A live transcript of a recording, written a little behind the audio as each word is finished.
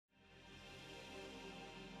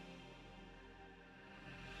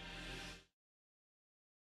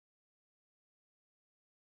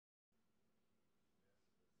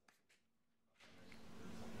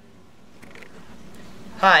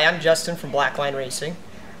Hi, I'm Justin from Blackline Racing.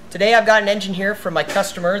 Today I've got an engine here from my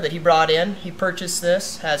customer that he brought in. He purchased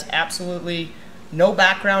this, has absolutely no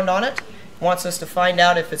background on it. Wants us to find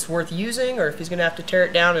out if it's worth using or if he's going to have to tear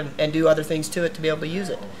it down and do other things to it to be able to use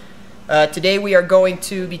it. Today we are going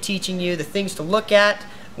to be teaching you the things to look at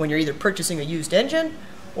when you're either purchasing a used engine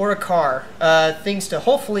or a car. Things to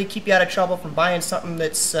hopefully keep you out of trouble from buying something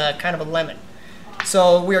that's kind of a lemon.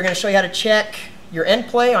 So we are going to show you how to check your end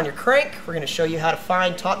play on your crank. We're going to show you how to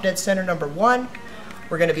find top dead center number 1.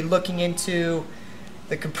 We're going to be looking into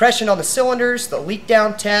the compression on the cylinders, the leak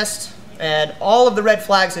down test, and all of the red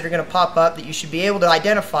flags that are going to pop up that you should be able to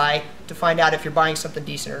identify to find out if you're buying something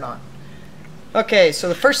decent or not. Okay, so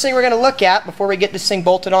the first thing we're going to look at before we get this thing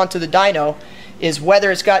bolted onto the dyno is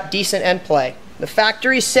whether it's got decent end play. The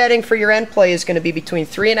factory setting for your end play is going to be between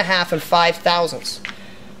 3.5 and 5 thousandths.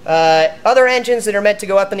 Other engines that are meant to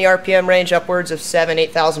go up in the RPM range upwards of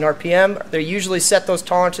 8,000 RPM, they usually set those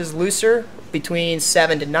tolerances looser, between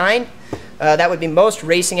 7 to 9. That would be most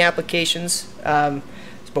racing applications. But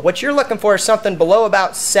what you're looking for is something below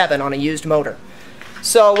about 7 on a used motor.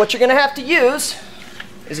 So what you're going to have to use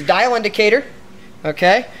is a dial indicator.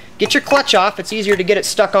 Okay, get your clutch off. It's easier to get it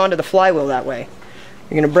stuck onto the flywheel that way.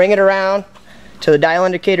 You're going to bring it around till the dial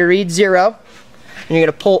indicator reads 0, and you're going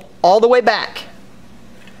to pull all the way back.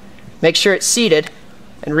 Make sure it's seated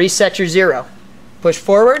and reset your 0. Push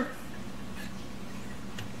forward.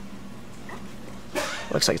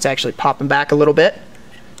 Looks like it's actually popping back a little bit.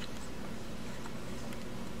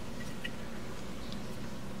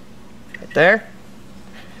 Right there.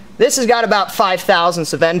 This has got about 5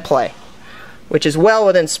 thousandths of end play, which is well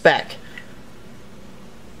within spec.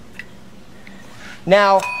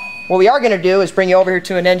 Now, what we are going to do is bring you over here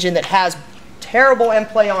to an engine that has terrible end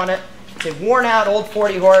play on it. It's a worn out old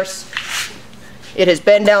 40 horse. It has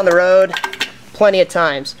been down the road plenty of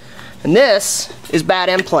times. And this is bad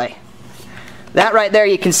end play. That right there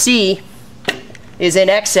you can see is in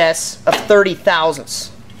excess of 30 thousandths.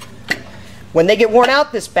 When they get worn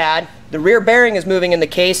out this bad, the rear bearing is moving in the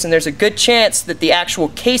case, and there's a good chance that the actual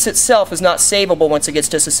case itself is not savable once it gets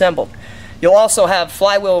disassembled. You'll also have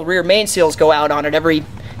flywheel rear main seals go out on it every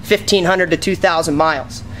 1,500 to 2,000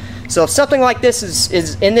 miles. So if something like this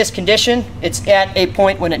is in this condition, it's at a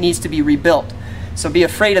point when it needs to be rebuilt. So be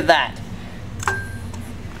afraid of that.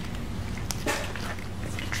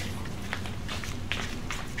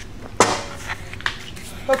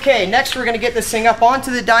 Okay, next we're going to get this thing up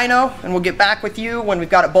onto the dyno, and we'll get back with you when we've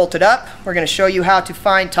got it bolted up. We're going to show you how to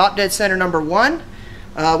find top dead center number 1,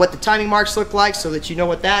 what the timing marks look like so that you know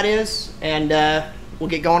what that is, and we'll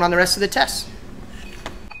get going on the rest of the tests.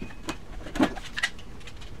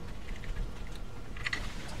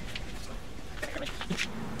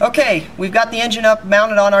 Okay, we've got the engine up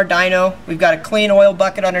mounted on our dyno. We've got a clean oil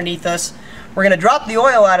bucket underneath us. We're going to drop the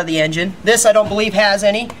oil out of the engine. This I don't believe has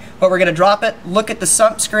any, but we're going to drop it, look at the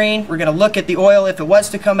sump screen. We're going to look at the oil if it was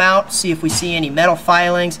to come out, see if we see any metal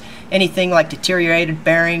filings, anything like deteriorated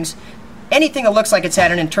bearings, anything that looks like it's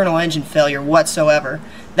had an internal engine failure whatsoever.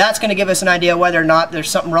 That's going to give us an idea whether or not there's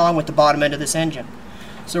something wrong with the bottom end of this engine.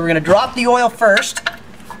 So we're going to drop the oil first,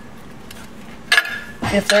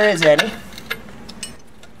 if there is any.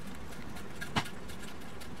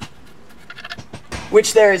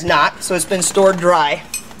 Which there is not, so it's been stored dry.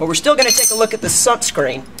 But we're still going to take a look at the sump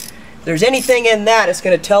screen. If there's anything in that, it's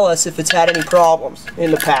going to tell us if it's had any problems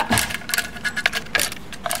in the past.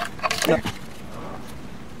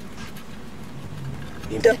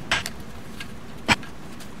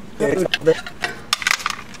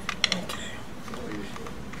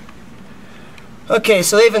 Okay,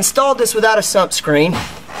 so they've installed this without a sump screen.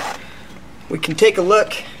 We can take a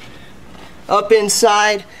look up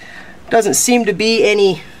inside. Doesn't seem to be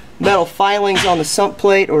any metal filings on the sump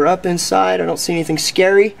plate or up inside. I don't see anything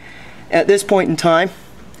scary at this point in time.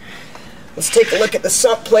 Let's take a look at the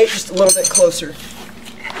sump plate just a little bit closer.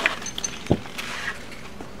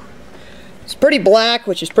 It's pretty black,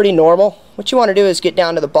 which is pretty normal. What you want to do is get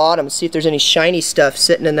down to the bottom and see if there's any shiny stuff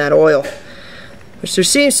sitting in that oil, which there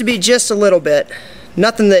seems to be just a little bit.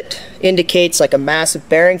 Nothing that indicates like a massive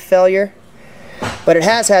bearing failure, but it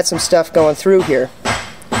has had some stuff going through here.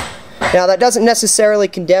 Now that doesn't necessarily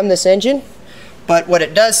condemn this engine, but what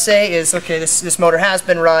it does say is, okay, this motor has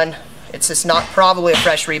been run. It's just not probably a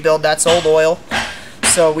fresh rebuild. That's old oil.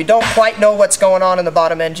 So we don't quite know what's going on in the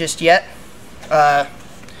bottom end just yet.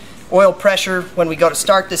 Oil pressure, when we go to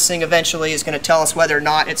start this thing eventually, is going to tell us whether or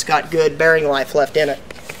not it's got good bearing life left in it.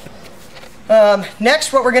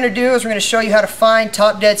 Next, what we're going to do is we're going to show you how to find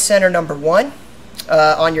top dead center number 1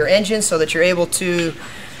 on your engine so that you're able to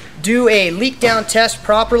do a leak down test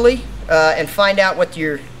properly and find out what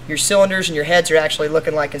your your cylinders and your heads are actually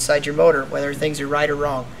looking like inside your motor, whether things are right or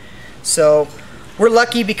wrong. So we're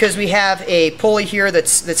lucky because we have a pulley here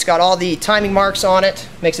that's got all the timing marks on it.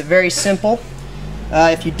 Makes it very simple.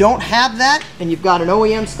 If you don't have that and you've got an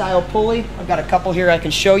OEM style pulley, I've got a couple here I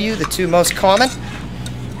can show you, the two most common.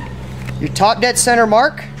 Your top dead center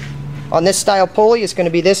mark on this style pulley is going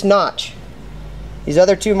to be this notch. These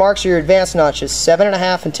other two marks are your advanced notches,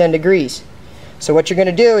 7.5 and 10 degrees. So what you're going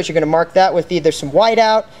to do is you're going to mark that with either some white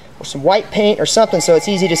out or some white paint or something so it's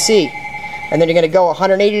easy to see. And then you're going to go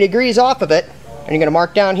 180 degrees off of it and you're going to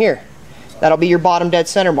mark down here. That'll be your bottom dead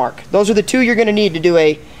center mark. Those are the two you're going to need to do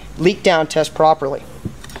a leak down test properly.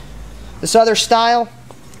 This other style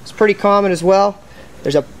is pretty common as well.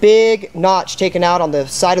 There's a big notch taken out on the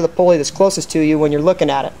side of the pulley that's closest to you when you're looking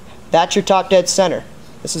at it. That's your top dead center.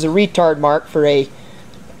 This is a retard mark for a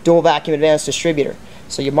dual vacuum advanced distributor.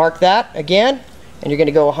 So you mark that again, and you're going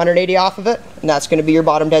to go 180 off of it, and that's going to be your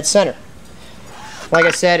bottom dead center. Like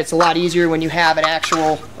I said, it's a lot easier when you have an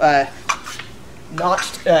actual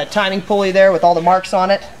notched timing pulley there with all the marks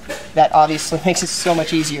on it. That obviously makes it so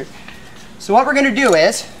much easier. So what we're going to do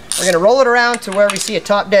is, we're going to roll it around to where we see a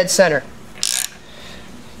top dead center.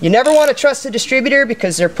 You never want to trust the distributor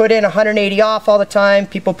because they're put in 180 off all the time.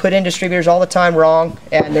 People put in distributors all the time wrong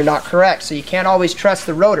and they're not correct. So you can't always trust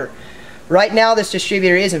the rotor. Right now this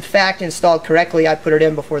distributor is in fact installed correctly. I put it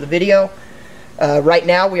in before the video. Right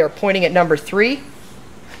now we are pointing at number 3.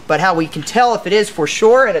 But how we can tell if it is for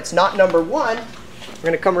sure and it's not number 1, we're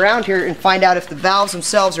going to come around here and find out if the valves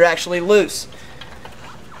themselves are actually loose.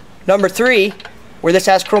 Number 3, where this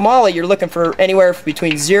has chromoly, you're looking for anywhere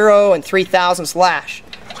between 0 and 3 thousandths lash.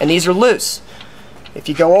 And these are loose. If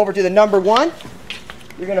you go over to the number 1,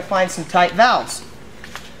 you're going to find some tight valves.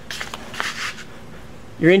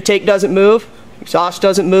 Your intake doesn't move, exhaust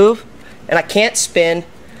doesn't move, and I can't spin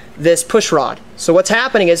this push rod. So what's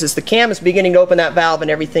happening is the cam is beginning to open that valve and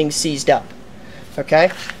everything's seized up. Okay?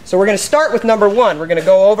 So we're going to start with number 1. We're going to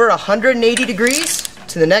go over 180 degrees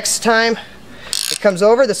to the next time it comes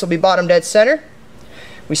over. This will be bottom dead center.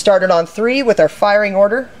 We started on 3 with our firing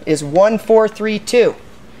order is 1, 4, 3, 2.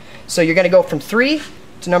 So you're going to go from 3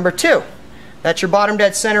 to number 2. That's your bottom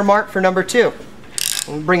dead center mark for number 2.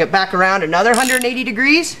 We'll bring it back around another 180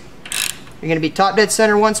 degrees. You're going to be top dead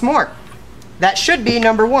center once more. That should be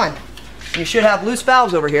number 1. You should have loose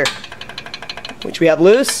valves over here, which we have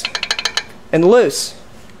loose and loose.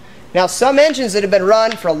 Now some engines that have been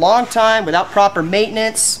run for a long time without proper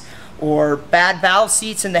maintenance or bad valve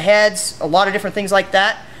seats in the heads, a lot of different things like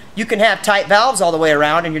that, you can have tight valves all the way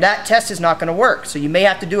around and that test is not going to work. So you may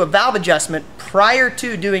have to do a valve adjustment prior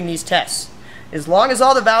to doing these tests. As long as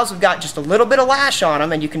all the valves have got just a little bit of lash on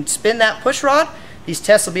them and you can spin that push rod, these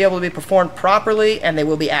tests will be able to be performed properly and they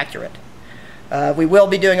will be accurate. We will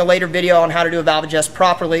be doing a later video on how to do a valve adjust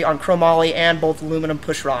properly on chromoly and both aluminum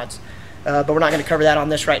push rods. But we're not going to cover that on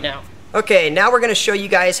this right now. Okay, now we're going to show you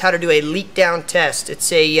guys how to do a leak down test.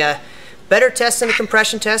 It's a better test than a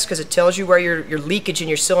compression test because it tells you where your leakage in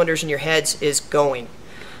your cylinders and your heads is going.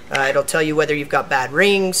 It'll tell you whether you've got bad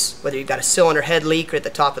rings, whether you've got a cylinder head leak at the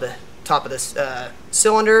top of the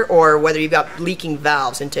cylinder, or whether you've got leaking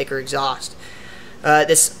valves, intake or exhaust.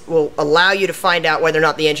 This will allow you to find out whether or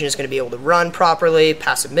not the engine is going to be able to run properly,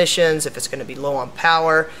 pass emissions, if it's going to be low on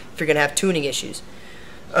power, if you're going to have tuning issues.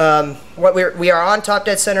 We are on top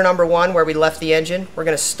dead center number 1 where we left the engine. We're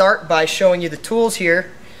going to start by showing you the tools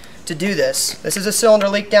here to do this. This is a cylinder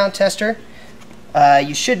leak down tester.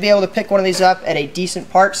 You should be able to pick one of these up at a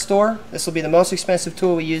decent parts store. This will be the most expensive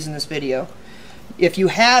tool we use in this video. If you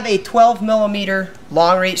have a 12mm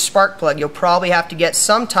long reach spark plug, you'll probably have to get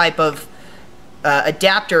some type of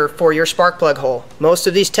adapter for your spark plug hole. Most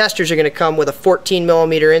of these testers are going to come with a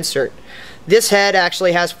 14mm insert. This head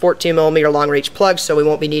actually has 14mm long reach plugs, so we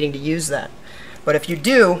won't be needing to use that. But if you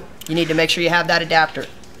do, you need to make sure you have that adapter.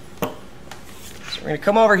 So we're going to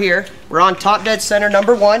come over here. We're on top dead center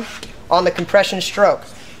number 1 on the compression stroke.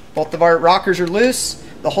 Both of our rockers are loose.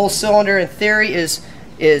 The whole cylinder in theory is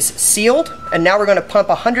sealed, and now we're going to pump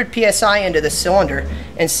 100 psi into the cylinder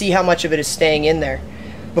and see how much of it is staying in there.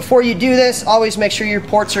 Before you do this, always make sure your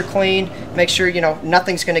ports are clean. Make sure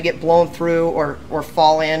nothing's going to get blown through or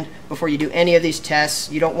fall in before you do any of these tests.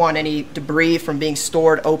 You don't want any debris from being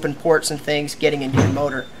stored, open ports and things getting into your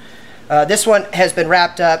motor. This one has been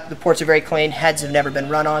wrapped up. The ports are very clean. Heads have never been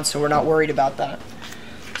run on, so we're not worried about that.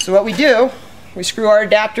 So what we do, we screw our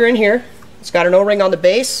adapter in here. It's got an O-ring on the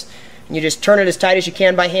base, and you just turn it as tight as you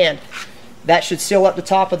can by hand. That should seal up the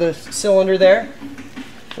top of the cylinder there.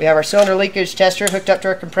 We have our cylinder leakage tester hooked up to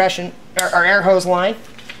our air hose line.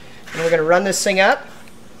 And we're going to run this thing up.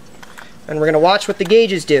 and we're going to watch what the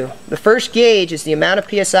gauges do. The first gauge is the amount of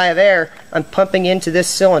PSI of air I'm pumping into this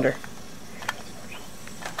cylinder.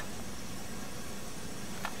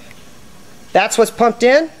 That's what's pumped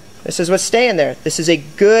in. This is what's staying there. This is a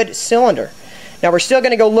good cylinder. Now we're still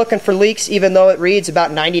going to go looking for leaks even though it reads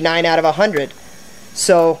about 99 out of 100.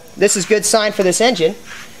 So this is a good sign for this engine.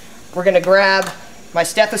 We're going to grab my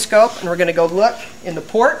stethoscope and we're going to go look in the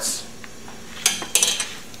ports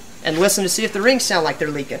and listen to see if the rings sound like they're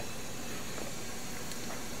leaking.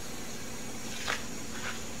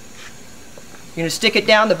 You're going to stick it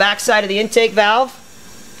down the back side of the intake valve.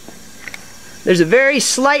 There's a very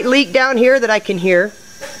slight leak down here that I can hear.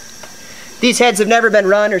 These heads have never been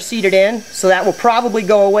run or seated in, so that will probably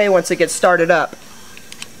go away once it gets started up.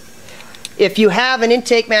 If you have an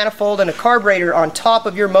intake manifold and a carburetor on top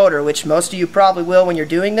of your motor, which most of you probably will when you're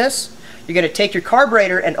doing this, you're going to take your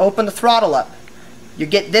carburetor and open the throttle up. You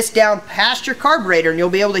get this down past your carburetor and you'll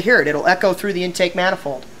be able to hear it. It'll echo through the intake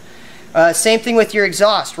manifold. Same thing with your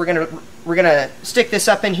exhaust. We're gonna stick this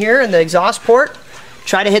up in here in the exhaust port.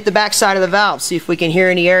 Try to hit the back side of the valve, see if we can hear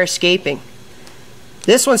any air escaping.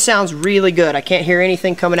 This one sounds really good. I can't hear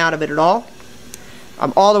anything coming out of it at all.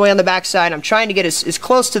 I'm all the way on the back side. I'm trying to get as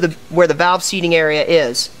close to where the valve seating area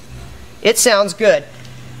is. It sounds good.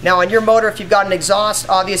 Now on your motor, if you've got an exhaust,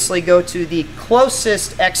 obviously go to the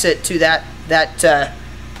closest exit to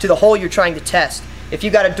to the hole you're trying to test. If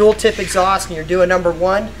you've got a dual tip exhaust and you're doing number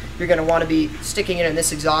 1, you're going to want to be sticking it in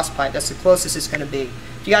this exhaust pipe. That's the closest it's going to be.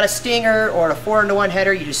 If you got a Stinger or a 4-into-1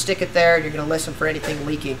 header, you just stick it there and you're going to listen for anything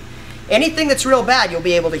leaking. Anything that's real bad, you'll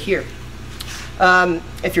be able to hear.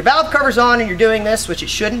 If your valve cover's on and you're doing this, which it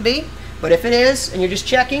shouldn't be, but if it is and you're just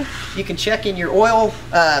checking, you can check in your oil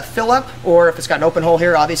fill up, or if it's got an open hole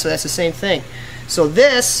here, obviously that's the same thing. So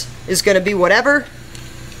this is going to be whatever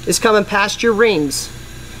is coming past your rings.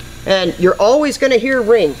 And you're always going to hear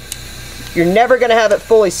ring. You're never going to have it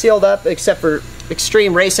fully sealed up except for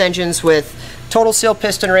extreme race engines with total seal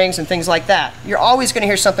piston rings and things like that. You're always going to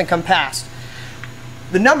hear something come past.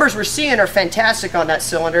 The numbers we're seeing are fantastic on that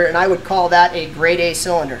cylinder, and I would call that a grade A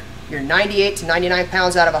cylinder. You're 98 to 99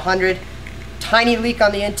 pounds out of 100. Tiny leak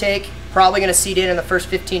on the intake, probably going to seat in the first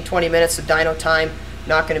 15-20 minutes of dyno time.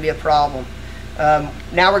 Not going to be a problem.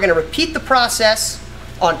 Now we're going to repeat the process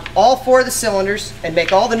on all 4 of the cylinders and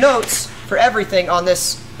make all the notes for everything on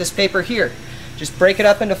this paper here. Just break it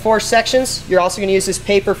up into 4 sections. You're also going to use this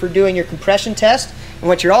paper for doing your compression test. And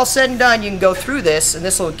once you're all said and done, you can go through this, and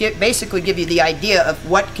this will basically give you the idea of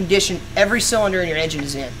what condition every cylinder in your engine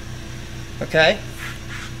is in. Okay?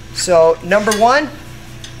 So, number 1,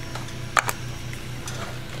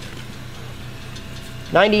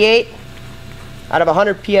 98 out of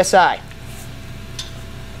 100 PSI.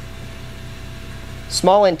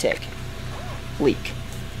 Small intake. Leak.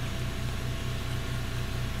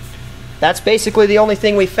 That's basically the only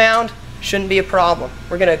thing we found. Shouldn't be a problem.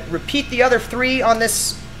 We're going to repeat the other 3 on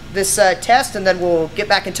this test, and then we'll get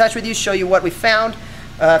back in touch with you, show you what we found.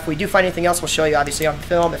 If we do find anything else, we'll show you obviously on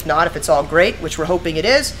film. If not, if it's all great, which we're hoping it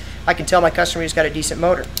is, I can tell my customer he's got a decent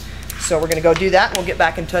motor. So we're going to go do that, and we'll get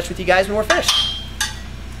back in touch with you guys when we're finished.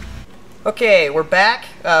 Okay, we're back.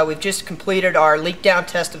 We've just completed our leak down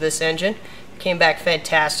test of this engine. Came back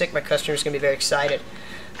fantastic. My customer's going to be very excited.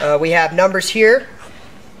 We have numbers here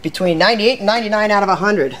between 98 and 99 out of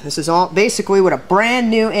 100. This is all basically what a brand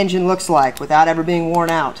new engine looks like without ever being worn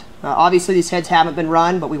out. Obviously these heads haven't been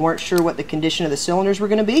run, but we weren't sure what the condition of the cylinders were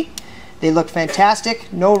going to be. They look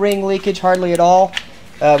fantastic. No ring leakage hardly at all.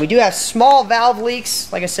 We do have small valve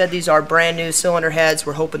leaks. Like I said, these are brand new cylinder heads.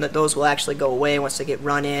 We're hoping that those will actually go away once they get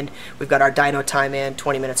run in. We've got our dyno time in,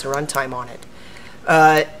 20 minutes of run time on it.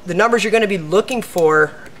 The numbers you're going to be looking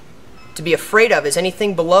for to be afraid of is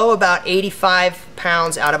anything below about 85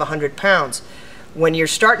 pounds out of 100 pounds. When you're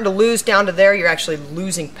starting to lose down to there, you're actually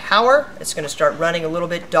losing power. It's going to start running a little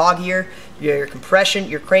bit doggier. Your compression,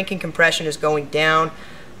 your cranking compression is going down.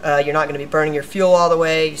 You're not going to be burning your fuel all the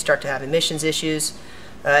way. You start to have emissions issues.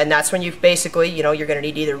 And that's when you basically, you're going to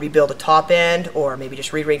need to either rebuild a top end or maybe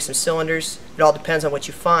just re-rig some cylinders. It all depends on what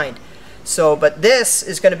you find. So, but this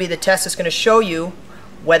is going to be the test that's going to show you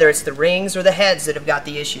whether it's the rings or the heads that have got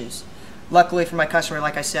the issues. Luckily for my customer,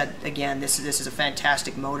 like I said, again, this is a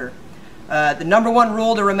fantastic motor. The number 1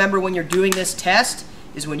 rule to remember when you're doing this test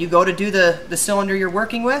is when you go to do the cylinder you're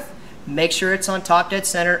working with, make sure it's on top dead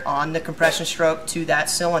center on the compression stroke to that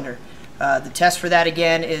cylinder. The test for that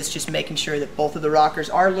again is just making sure that both of the rockers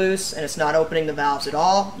are loose and it's not opening the valves at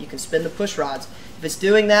all. You can spin the push rods. If it's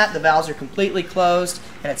doing that, the valves are completely closed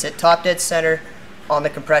and it's at top dead center on the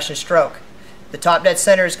compression stroke. The top dead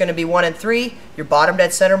center is going to be 1 and 3. Your bottom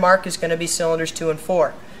dead center mark is going to be cylinders 2 and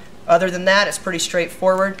 4. Other than that, it's pretty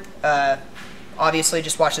straightforward. Obviously,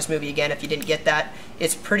 just watch this movie again if you didn't get that.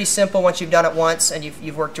 It's pretty simple once you've done it once and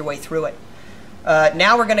you've worked your way through it.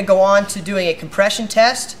 Now we're going to go on to doing a compression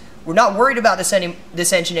test. We're not worried about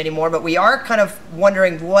this engine anymore, but we are kind of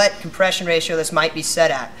wondering what compression ratio this might be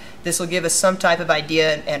set at. This will give us some type of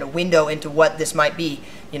idea and a window into what this might be.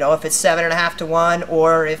 You know, if it's 7.5 to 1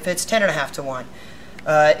 or if it's 10.5 to 1.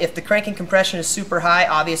 If the cranking compression is super high,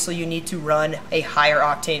 obviously you need to run a higher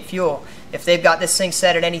octane fuel. If they've got this thing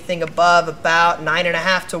set at anything above about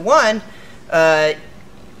 9.5 to 1,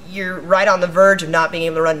 you're right on the verge of not being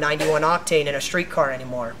able to run 91 octane in a street car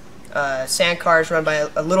anymore. Sand cars run by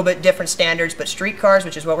a little bit different standards, but street cars,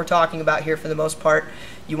 which is what we're talking about here for the most part,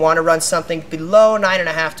 you want to run something below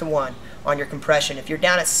 9.5 to 1 on your compression. If you're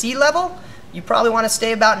down at sea level, you probably want to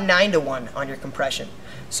stay about 9 to 1 on your compression.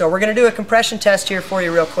 So we're going to do a compression test here for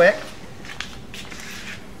you real quick.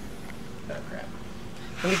 Oh, crap.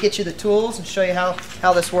 Let me get you the tools and show you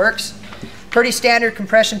how this works. Pretty standard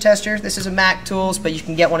compression tester. This is a Mac Tools, but you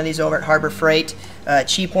can get one of these over at Harbor Freight. A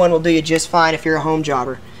cheap one will do you just fine if you're a home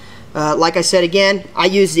jobber. Like I said again, I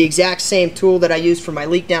use the exact same tool that I used for my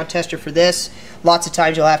leak down tester for this. Lots of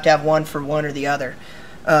times you'll have to have one for one or the other.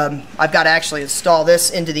 I've got to actually install this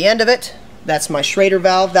into the end of it. That's my Schrader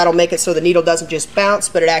valve. That'll make it so the needle doesn't just bounce,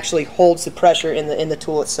 but it actually holds the pressure in the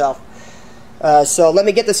tool itself. So let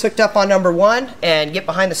me get this hooked up on number 1 and get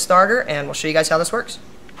behind the starter, and we'll show you guys how this works.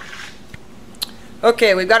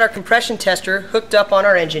 Okay, we've got our compression tester hooked up on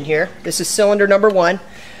our engine here. This is cylinder number 1.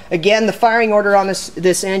 Again, the firing order on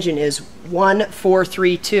this engine is 1, 4,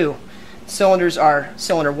 3, 2. Cylinders are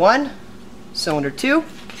cylinder 1, cylinder 2,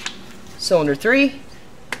 cylinder 3,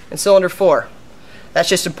 and cylinder 4. That's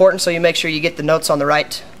just important so you make sure you get the notes on the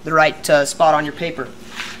right spot on your paper.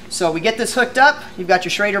 So we get this hooked up. You've got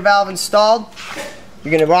your Schrader valve installed.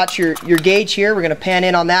 You're going to watch your gauge here. We're going to pan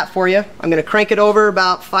in on that for you. I'm going to crank it over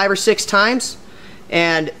about 5 or 6 times.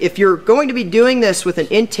 And if you're going to be doing this with an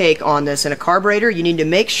intake on this and a carburetor, you need to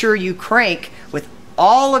make sure you crank with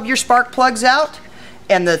all of your spark plugs out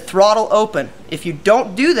and the throttle open. If you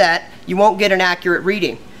don't do that, you won't get an accurate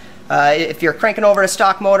reading. If you're cranking over a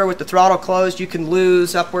stock motor with the throttle closed, you can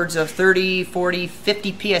lose upwards of 30, 40,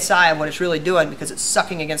 50 psi of what it's really doing because it's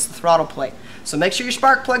sucking against the throttle plate. So make sure your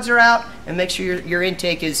spark plugs are out and make sure your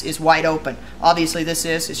intake is wide open. Obviously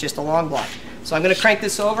it's just a long block. So I'm going to crank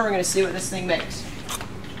this over. We're going to see what this thing makes.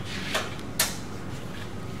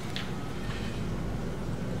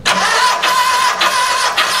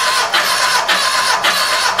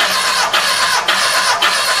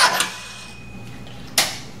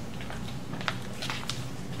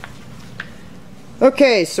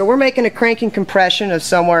 Okay, so we're making a cranking compression of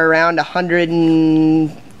somewhere around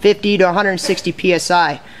 150 to 160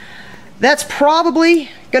 psi. That's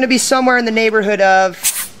probably going to be somewhere in the neighborhood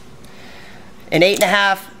of an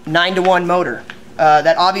 8.5, 9 to 1 motor.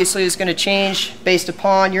 That obviously is going to change based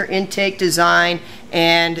upon your intake design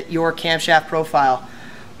and your camshaft profile.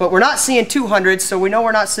 But we're not seeing 200, so we know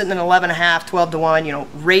we're not sitting in 11.5, 12 to 1, you know,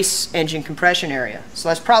 race engine compression area. So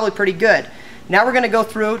that's probably pretty good. Now we're going to go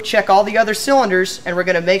through, check all the other cylinders, and we're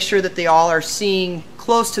going to make sure that they all are seeing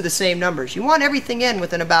close to the same numbers. You want everything in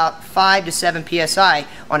within about 5 to 7 psi.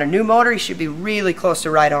 On a new motor, you should be really close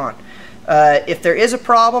to right on. If there is a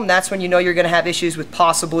problem, that's when you know you're going to have issues with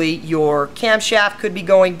possibly your camshaft could be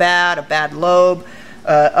going bad, a bad lobe,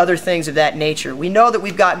 other things of that nature. We know that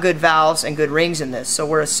we've got good valves and good rings in this, so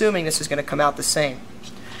we're assuming this is going to come out the same.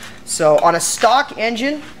 So on a stock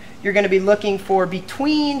engine, you're going to be looking for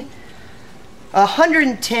between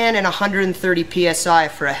 110 and 130 psi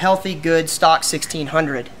for a healthy, good stock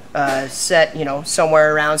 1600 set, you know,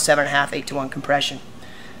 somewhere around 7.5, 8 to 1 compression.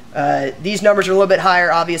 These numbers are a little bit higher,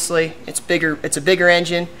 obviously. It's bigger. It's a bigger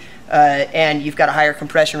engine, and you've got a higher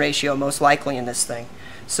compression ratio most likely in this thing.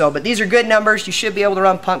 So, but these are good numbers. You should be able to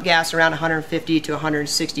run pump gas around 150 to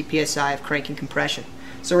 160 psi of cranking compression.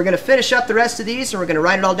 So we're going to finish up the rest of these, and we're going to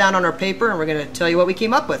write it all down on our paper, and we're going to tell you what we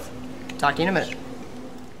came up with. Talk to you in a minute.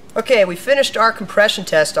 Okay, we finished our compression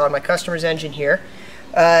test on my customer's engine here.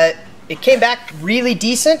 It came back really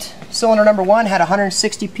decent. Cylinder number 1 had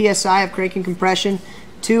 160 psi of cranking compression,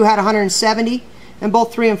 2 had 170, and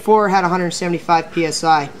both 3 and 4 had 175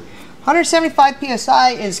 psi. 175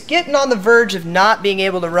 psi is getting on the verge of not being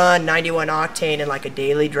able to run 91 octane in like a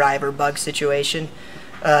daily driver bug situation.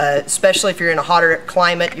 Especially if you're in a hotter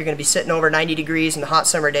climate, you're going to be sitting over 90 degrees in the hot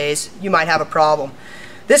summer days, you might have a problem.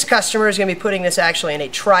 This customer is going to be putting this actually in a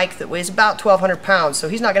trike that weighs about 1,200 pounds, so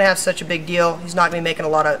he's not going to have such a big deal. He's not going to be making a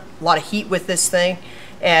lot of heat with this thing,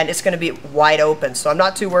 and it's going to be wide open. So I'm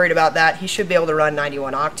not too worried about that. He should be able to run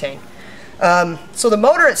 91 octane. So the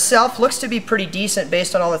motor itself looks to be pretty decent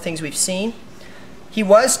based on all the things we've seen. He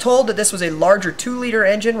was told that this was a larger 2-liter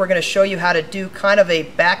engine. We're going to show you how to do kind of a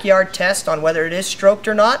backyard test on whether it is stroked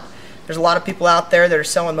or not. There's a lot of people out there that are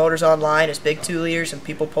selling motors online as big 2 liters, and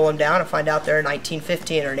people pull them down and find out they're a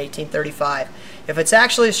 1915 or an 1835. If it's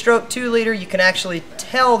actually a stroked 2-liter, you can actually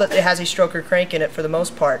tell that it has a stroker crank in it for the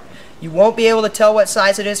most part. You won't be able to tell what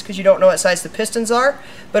size it is because you don't know what size the pistons are,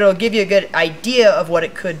 but it'll give you a good idea of what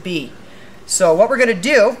it could be. So what we're going to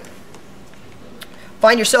do,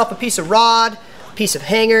 find yourself a piece of rod, piece of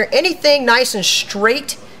hanger, anything nice and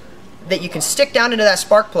straight that you can stick down into that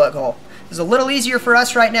spark plug hole. It's a little easier for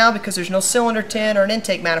us right now because there's no cylinder tin or an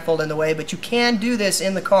intake manifold in the way, but you can do this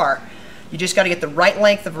in the car. You just got to get the right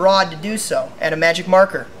length of rod to do so and a magic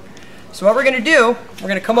marker. So what we're going to do, we're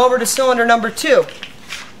going to come over to cylinder number 2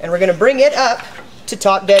 and we're going to bring it up to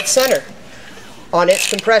top dead center on its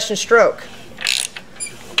compression stroke,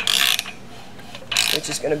 which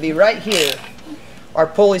is going to be right here. Our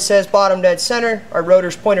pulley says bottom dead center, our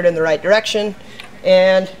rotor's pointed in the right direction,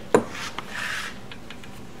 and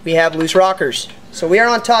we have loose rockers. So we are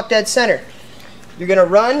on top dead center. You're going to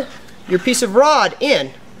run your piece of rod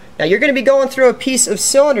in. Now you're going to be going through a piece of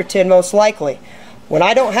cylinder tin most likely. When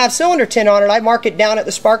I don't have cylinder tin on it, I mark it down at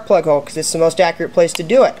the spark plug hole because it's the most accurate place to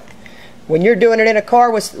do it. When you're doing it in a car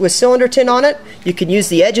with cylinder tin on it, you can use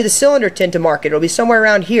the edge of the cylinder tin to mark it. It'll be somewhere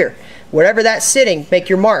around here. Wherever that's sitting, make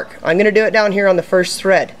your mark. I'm going to do it down here on the first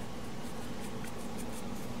thread.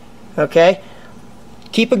 Okay?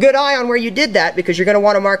 Keep a good eye on where you did that because you're going to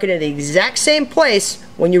want to mark it in the exact same place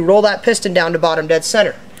when you roll that piston down to bottom dead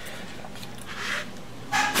center.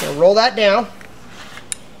 So roll that down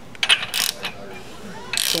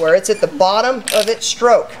to where it's at the bottom of its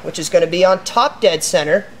stroke, which is going to be on top dead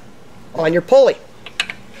center on your pulley.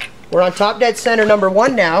 We're on top dead center number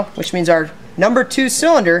 1 now, which means our number 2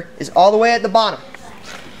 cylinder is all the way at the bottom.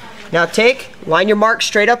 Now line your mark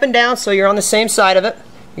straight up and down so you're on the same side of it.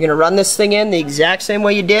 You're going to run this thing in the exact same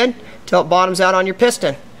way you did till it bottoms out on your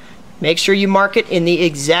piston. Make sure you mark it in the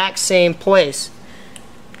exact same place.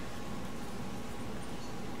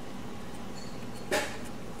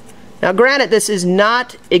 Now granted, this is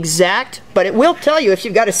not exact, but it will tell you if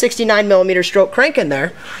you've got a 69mm stroke crank in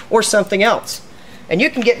there or something else. And you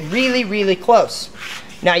can get really, really close.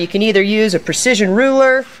 Now you can either use a precision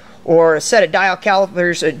ruler or a set of dial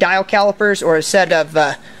calipers or a set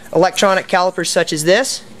of electronic calipers such as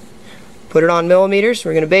this. Put it on millimeters.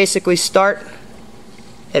 We're going to basically start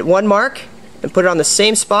at 1 mark and put it on the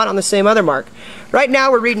same spot on the same other mark. Right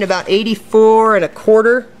now we're reading about 84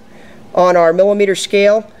 1/4 on our millimeter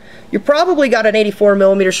scale. You probably got an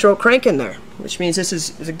 84mm stroke crank in there, which means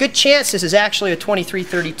there's a good chance this is actually a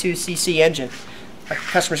 2332cc engine. Our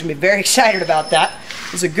customer's going to be very excited about that.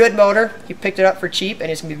 It's a good motor. He picked it up for cheap and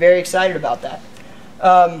he's going to be very excited about that.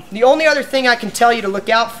 The only other thing I can tell you to look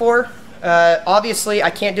out for, obviously I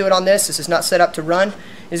can't do it on this is not set up to run,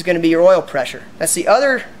 is going to be your oil pressure. That's the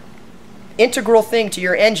other integral thing to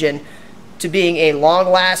your engine to being a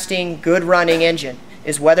long-lasting, good-running engine,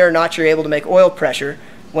 is whether or not you're able to make oil pressure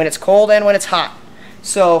when it's cold and when it's hot.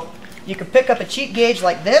 So you can pick up a cheap gauge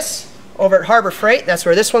like this over at Harbor Freight. That's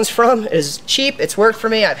where this one's from. It is cheap. It's worked for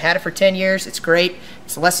me. I've had it for 10 years. It's great.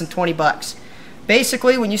 It's less than 20 bucks.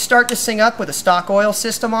 Basically, when you start this thing up with a stock oil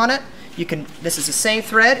system on it, this is the same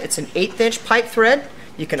thread. It's an 1/8" pipe thread.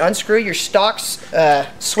 You can unscrew your stock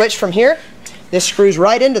switch from here. This screws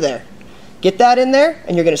right into there. Get that in there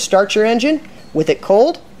and you're going to start your engine with it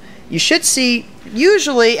cold. You should see,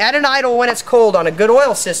 usually at an idle when it's cold on a good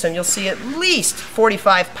oil system, you'll see at least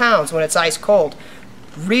 45 pounds when it's ice cold.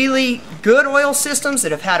 Really good oil systems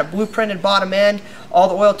that have had a blueprinted bottom end, all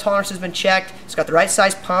the oil tolerance has been checked, it's got the right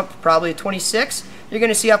size pump, probably a 26, you're going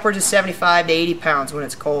to see upwards of 75 to 80 pounds when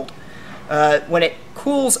it's cold. When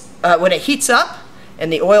it heats up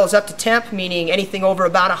and the oil is up to temp, meaning anything over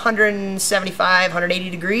about 175, 180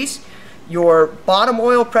 degrees, your bottom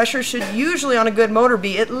oil pressure should usually on a good motor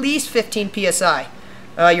be at least 15 psi.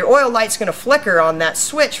 Your oil light's going to flicker on that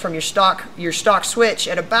switch from your stock switch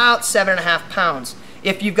at about 7.5 pounds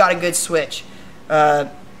if you've got a good switch.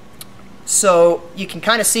 So you can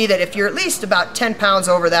kind of see that if you're at least about 10 pounds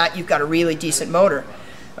over that, you've got a really decent motor.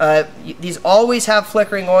 These always have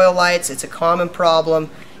flickering oil lights. It's a common problem.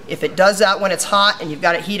 If it does that when it's hot and you've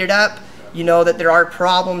got it heated up, you know that there are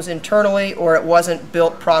problems internally or it wasn't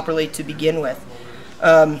built properly to begin with.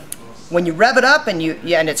 When you rev it up and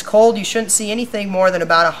it's cold, you shouldn't see anything more than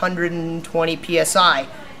about 120 psi.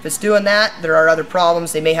 If it's doing that, there are other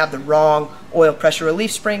problems. They may have the wrong oil pressure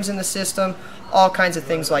relief springs in the system, all kinds of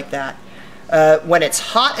things like that. When it's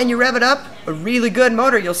hot and you rev it up, a really good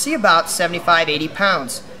motor, you'll see about 75, 80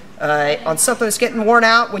 pounds. On something that's getting worn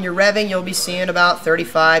out, when you're revving, you'll be seeing about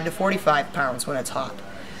 35 to 45 pounds when it's hot.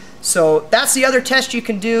 So that's the other test you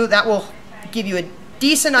can do. That will give you a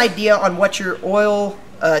decent idea on what your oil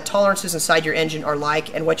tolerances inside your engine are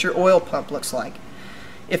like and what your oil pump looks like.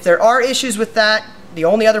 If there are issues with that, the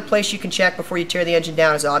only other place you can check before you tear the engine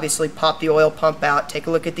down is obviously pop the oil pump out, take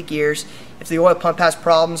a look at the gears. If the oil pump has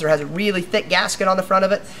problems or has a really thick gasket on the front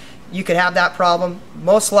of it, you could have that problem.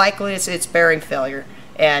 Most likely it's bearing failure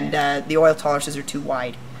and the oil tolerances are too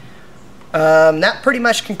wide. That pretty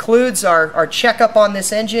much concludes our checkup on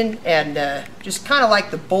this engine, and just kind of like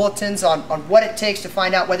the bulletins on what it takes to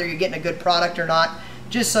find out whether you're getting a good product or not,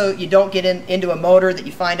 just so you don't get into a motor that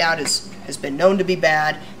you find out has been known to be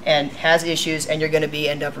bad and has issues, and you're going to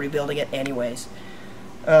end up rebuilding it anyways.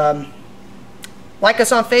 Like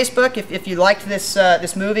us on Facebook if you liked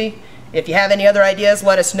this movie. If you have any other ideas,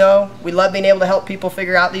 let us know. We love being able to help people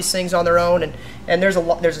figure out these things on their own, and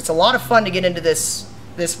it's a lot of fun to get into this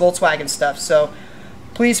Volkswagen stuff. So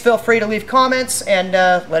please feel free to leave comments and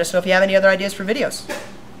let us know if you have any other ideas for videos.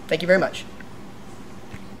 Thank you very much.